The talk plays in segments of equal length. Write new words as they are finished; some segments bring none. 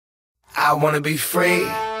I wanna be free,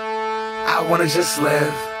 I wanna just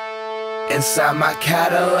live inside my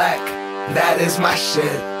Cadillac, that is my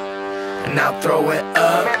shit. Now throw it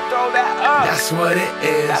up, that's what it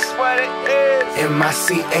is.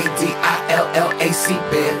 M-I-C-A-D-I-L-L-A-C,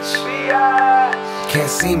 bitch. Can't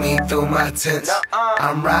see me through my tents,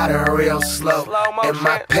 I'm riding real slow, and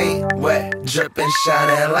my paint wet, dripping,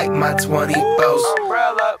 shining like my 24s.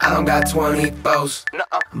 I don't got 24s,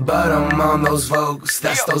 but I'm on those Vogues.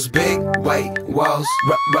 That's those big white walls,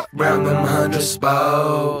 round them 100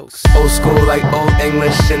 spokes. Old school like Old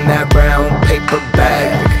English in that brown paper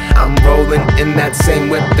bag. I'm rolling in that same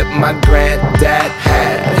whip that my granddad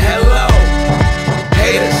had. Hello,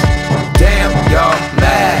 haters, damn y'all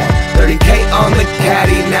mad. 30K on the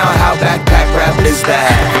caddy, now how backpack rap is that?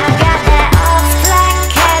 I got that off-black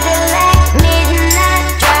Cadillac,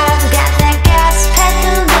 midnight drive. Got that gas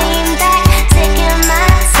pedal lean back, taking my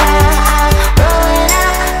time. I'm rolling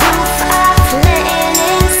out, roof off, letting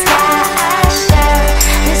in sky. I shine,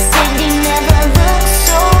 the city never looks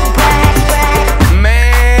so bright.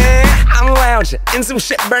 Man, I'm lounging in some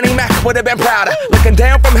shit Bernie Mac would've been prouder. Looking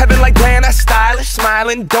down from heaven like damn, that's stylish.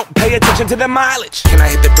 Smiling, don't pay attention to the mileage. Can I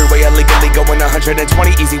hit the freeway illegally going 120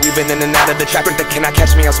 easy, weaving in and out of the traffic? Can I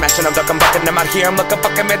catch me? I'm smashing, I'm ducking, bucking. I'm out here, I'm looking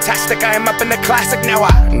fucking fantastic. I am up in the classic, now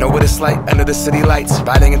I know what it's like under the city lights,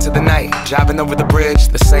 riding into the night, driving over the bridge,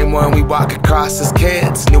 the same one we walk across as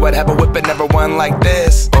kids. Knew I'd have a whip, but never one like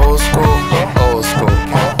this. Old school,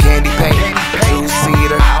 candy paint,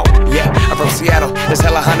 two-seater. Yeah, I'm from Seattle, there's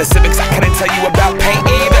hella Honda Civics, I couldn't tell you about paint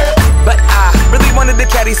either. But I really wanted the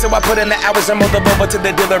caddy, so I put in the hours and moved the Volvo to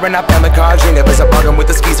the dealer, and I found the car. Dreamed it was a bargain with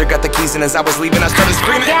the skeezer, got the keys, and as I was leaving I started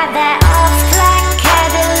screaming. Got that off-black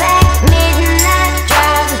Cadillac, midnight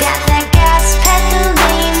drive. Got that gas pedal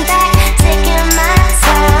lean back, taking my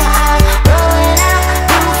time. I'm rolling out,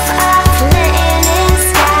 roof off, letting in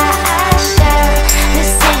sky. I shine, the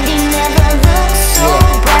city never looks so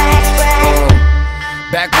bright.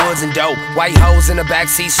 Backwoods and dope, white hoes in the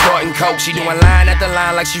backseat snorting coke. She doing line after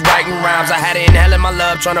line like she writing rhymes. I had her inhaling my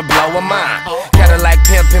love, trying to blow her mind. Cadillac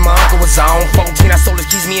pimpin', my uncle was on 14, I sold his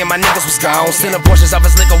keys, me and my niggas was gone. Stealing portions of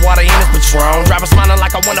his liquor, water in his Patron. Driver smiling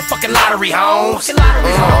like I won a fucking lottery, homes.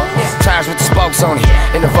 Tires with the spokes on it,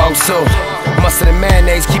 in the Vogue suit. Mustard and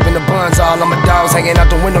mayonnaise, keeping the buns all on my dogs. Hanging out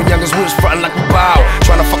the window, youngest we was frontin' like we bow.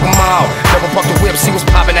 Tryna fuck them all, double park the whip, see what's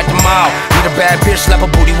poppin' at the mall. Need a bad bitch, slap a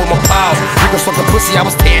booty with my paws. Rico's fucking pussy, I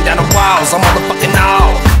was tearing down the walls. I'm motherfucking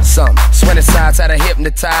all. Some swinging sides, had her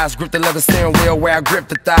hypnotized. Grip the leather steering wheel where I grip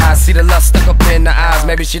the thighs. See the lust stuck up in the eyes.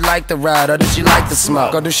 Maybe she like the ride, or does she like the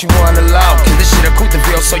smoke? Or do she wanna love? Cause this shit a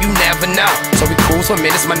Couteville, so you never know. So we cruise for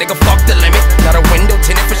minutes, my nigga fuck the limit. Got a window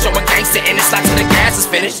tinted for showing gangsta in it. Slide till the gas is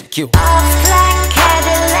finished. Cute. Off-black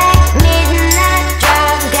Cadillac.